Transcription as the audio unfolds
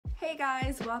Hey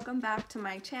guys, welcome back to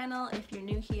my channel. If you're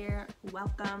new here,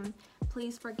 welcome.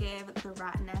 Please forgive the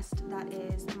rat nest that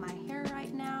is my hair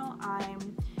right now.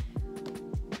 I'm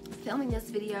filming this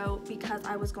video because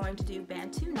I was going to do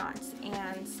Bantu knots,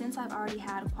 and since I've already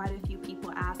had quite a few people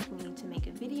ask me to make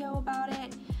a video about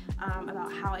it,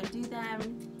 about how I do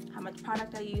them, how much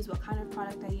product I use, what kind of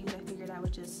product I use, I figured I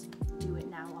would just do it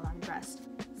now while I'm dressed.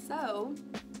 So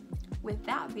with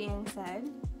that being said,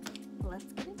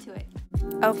 let's get into it.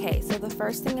 Okay, so the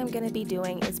first thing I'm going to be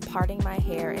doing is parting my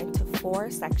hair into 4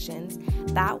 sections.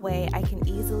 That way I can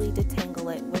easily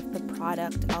detangle it with the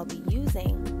product I'll be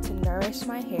using to nourish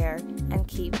my hair and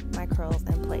keep my curls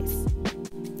in place.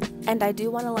 And I do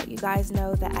want to let you guys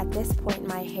know that at this point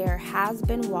my hair has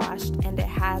been washed and it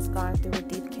has gone through a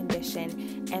deep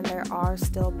condition, and there are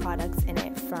still products in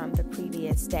it from the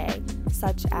previous day,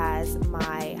 such as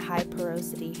my high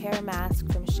porosity hair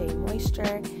mask from Shea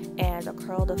Moisture and a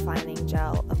curl defining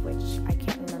gel of which I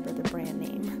can't remember the brand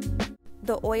name.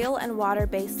 The oil and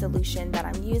water-based solution that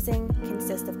I'm using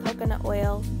consists of coconut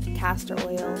oil, castor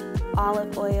oil,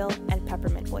 olive oil, and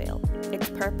peppermint oil. Its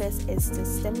purpose is to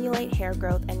stimulate hair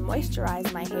growth and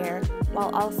moisturize my hair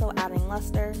while also adding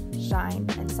luster, shine,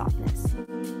 and softness.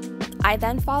 I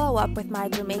then follow up with my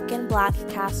Jamaican Black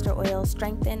Castor Oil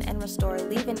Strengthen and Restore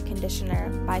Leave-In Conditioner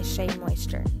by Shea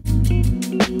Moisture.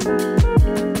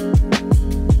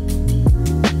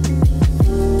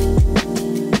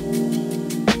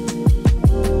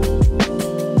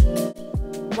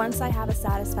 Once I have a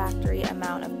satisfactory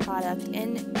amount of product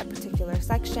in a particular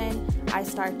section, I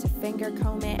start to finger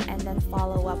comb it and then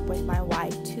follow up with my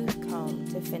wide tooth comb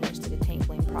to finish the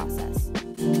detangling process.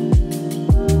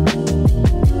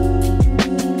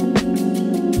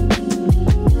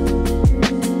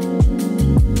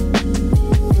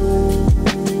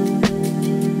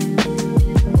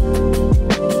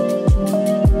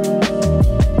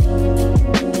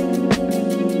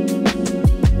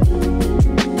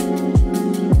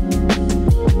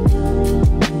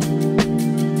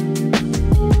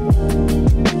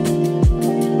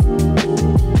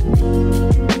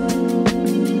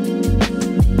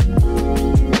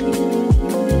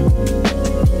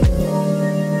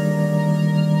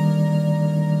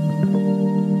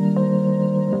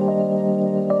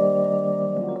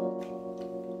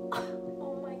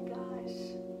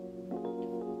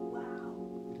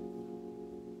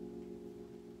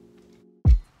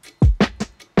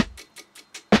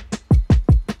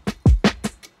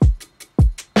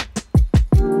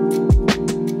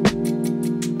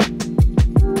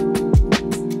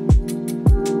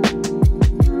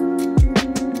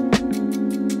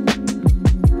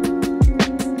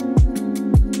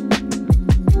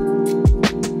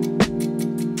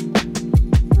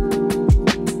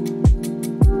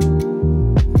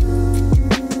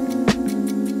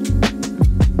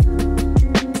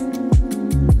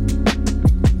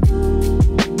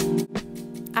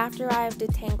 After I have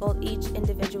detangled each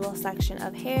individual section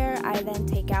of hair, I then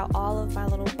take out all of my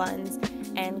little buns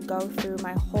and go through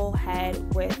my whole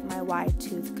head with my wide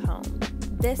tooth comb.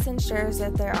 This ensures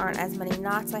that there aren't as many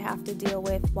knots I have to deal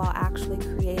with while actually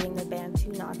creating the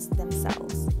Bantu knots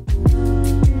themselves.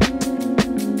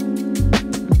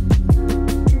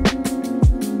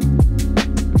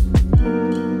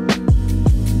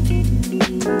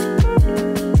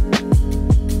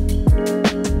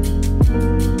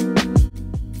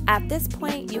 At this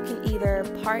point, you can either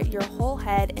part your whole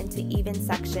head into even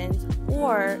sections,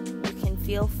 or you can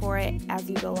feel for it as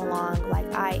you go along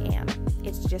like I am.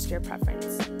 It's just your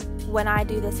preference. When I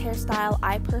do this hairstyle,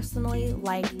 I personally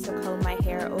like to comb my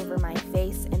hair over my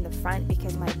face in the front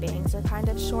because my bangs are kind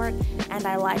of short, and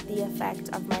I like the effect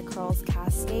of my curls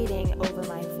cascading over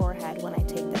my forehead when I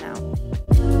take them out.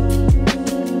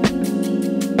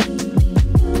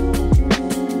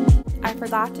 I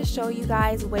forgot to show you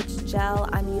guys which gel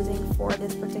I'm using for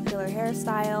this particular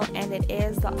hairstyle, and it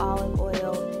is the olive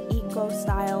oil Eco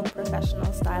Style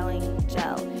Professional Styling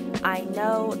Gel. I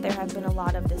know there have been a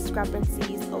lot of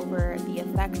discrepancies over the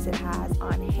effects it has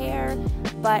on hair,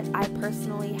 but I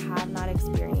personally have not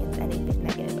experienced anything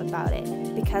negative about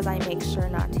it because I make sure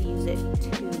not to use it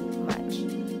too much.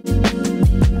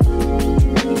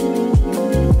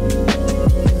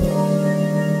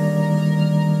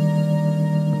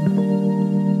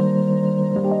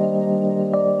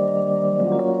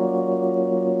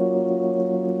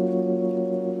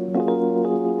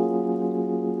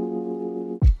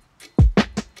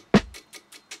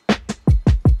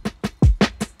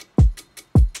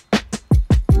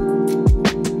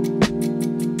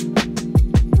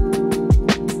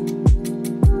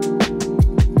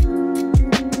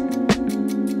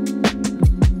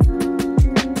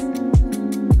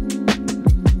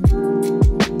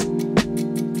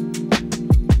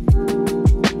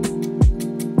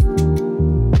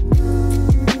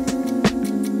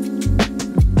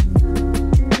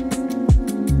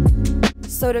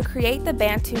 So to create the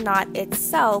Bantu knot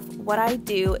itself, what I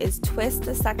do is twist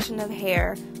the section of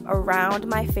hair around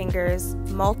my fingers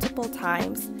multiple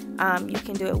times. You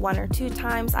can do it 1 or 2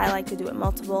 times. I like to do it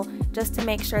multiple just to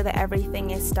make sure that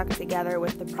everything is stuck together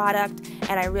with the product,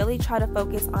 and I really try to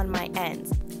focus on my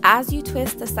ends. As you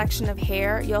twist the section of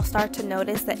hair, you'll start to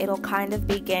notice that it'll kind of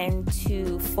begin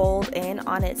to fold in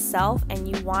on itself, and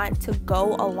you want to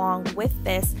go along with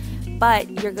this, but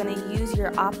you're going to use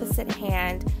your opposite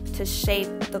hand to shape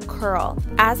the curl.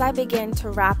 As I begin to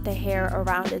wrap the hair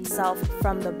around itself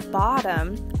from the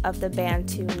bottom of the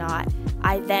Bantu knot,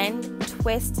 I then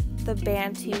twist the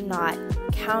Bantu knot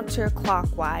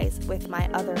counterclockwise with my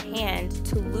other hand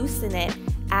to loosen it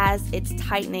as it's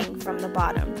tightening from the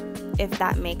bottom, if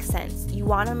that makes sense. You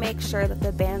want to make sure that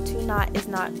the Bantu knot is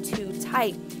not too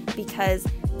tight, because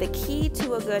the key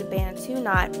to a good Bantu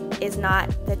knot is not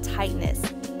the tightness,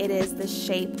 it is the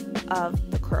shape of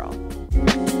the curl.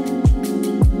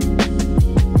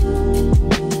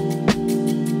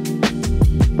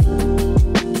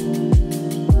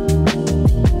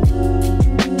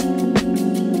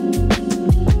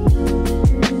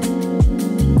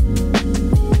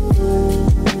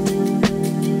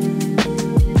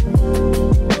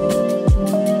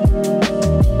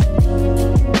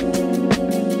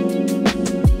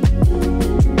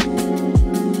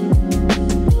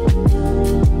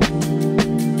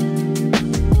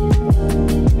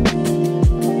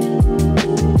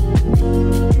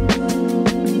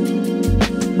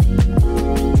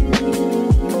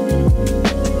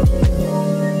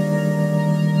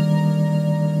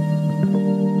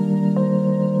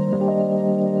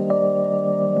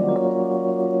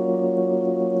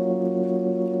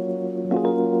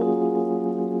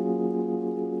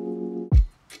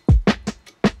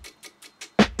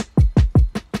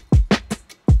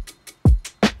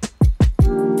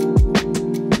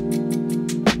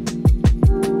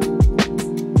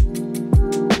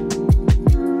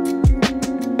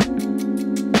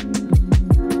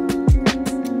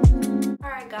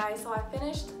 So I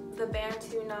finished the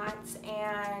Bantu knots,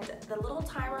 and the little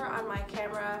timer on my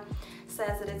camera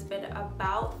says that it's been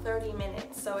about 30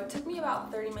 minutes. So it took me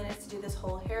about 30 minutes to do this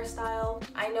whole hairstyle.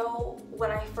 I know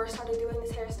when I first started doing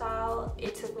this hairstyle,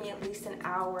 it took me at least an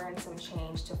hour and some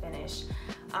change to finish,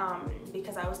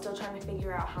 because I was still trying to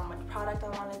figure out how much product I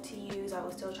wanted to use. I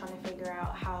was still trying to figure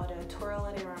out how to twirl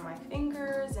it around my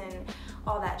fingers and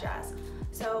all that jazz.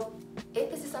 So if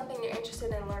this is something you're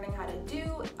interested in learning how to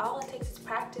do, all it takes is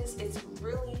practice. It's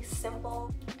really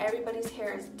simple. Everybody's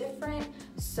hair is different,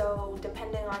 so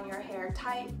depending on your hair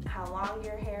type, how long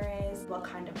your hair is, what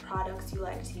kind of products you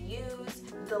like to use,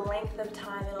 the length of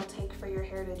time it'll take for your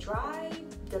hair to dry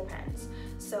depends.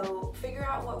 So figure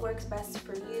out what works best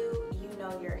for you. You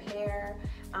know your hair,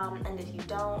 and if you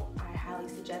don't, I highly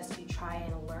suggest you try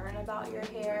and learn about your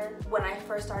hair. When I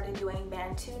first started doing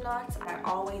Bantu knots, I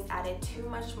always added too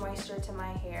much moisture to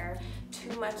my hair,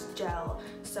 too much gel,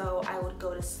 so I would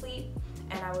go to sleep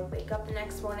and I would wake up the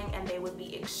next morning and they would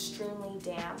be extremely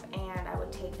damp, and I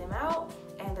would take them out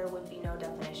and there would be no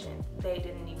definition. They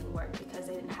didn't even work because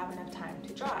they didn't have enough time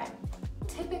to dry.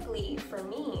 Typically for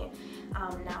me,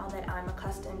 now that I'm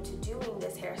accustomed to doing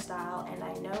this hairstyle and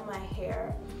I know my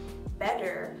hair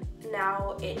better,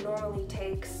 now it normally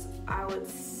takes, I would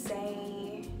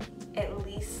say, at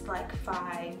least like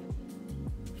five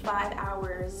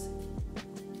hours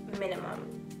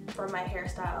minimum for my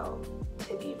hairstyle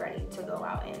to be ready to go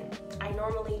out in. I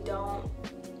normally don't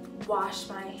wash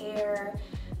my hair,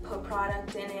 put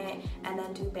product in it, and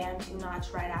then do Bantu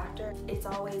knots right after. It's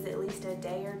always at least a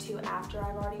day or two after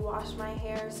I've already washed my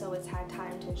hair, so it's had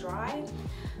time to dry.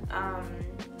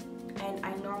 And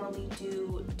I normally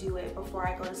do it before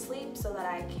I go to sleep so that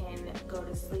I can go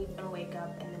to sleep and wake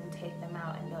up and then take them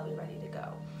out and they'll be ready to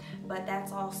go. But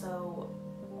that's also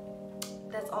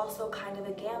kind of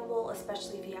a gamble,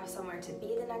 especially if you have somewhere to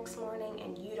be the next morning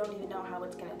and you don't even know how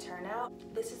it's going to turn out.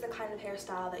 This is the kind of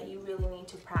hairstyle that you really need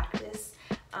to practice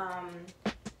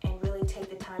and really take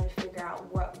the time to figure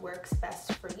out what works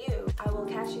best for you. I will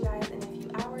catch you guys in a few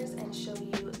hours and show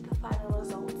you the final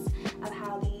results of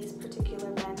how these particular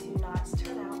Bantu knots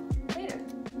turn out later.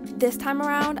 This time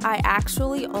around, I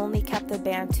actually only kept the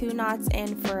Bantu knots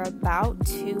in for about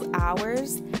 2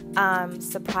 hours,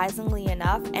 surprisingly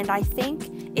enough, and I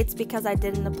think it's because I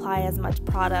didn't apply as much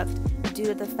product due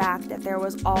to the fact that there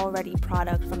was already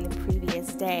product from the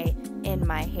previous day in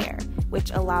my hair,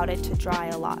 which allowed it to dry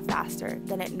a lot faster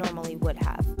than it normally would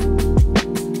have.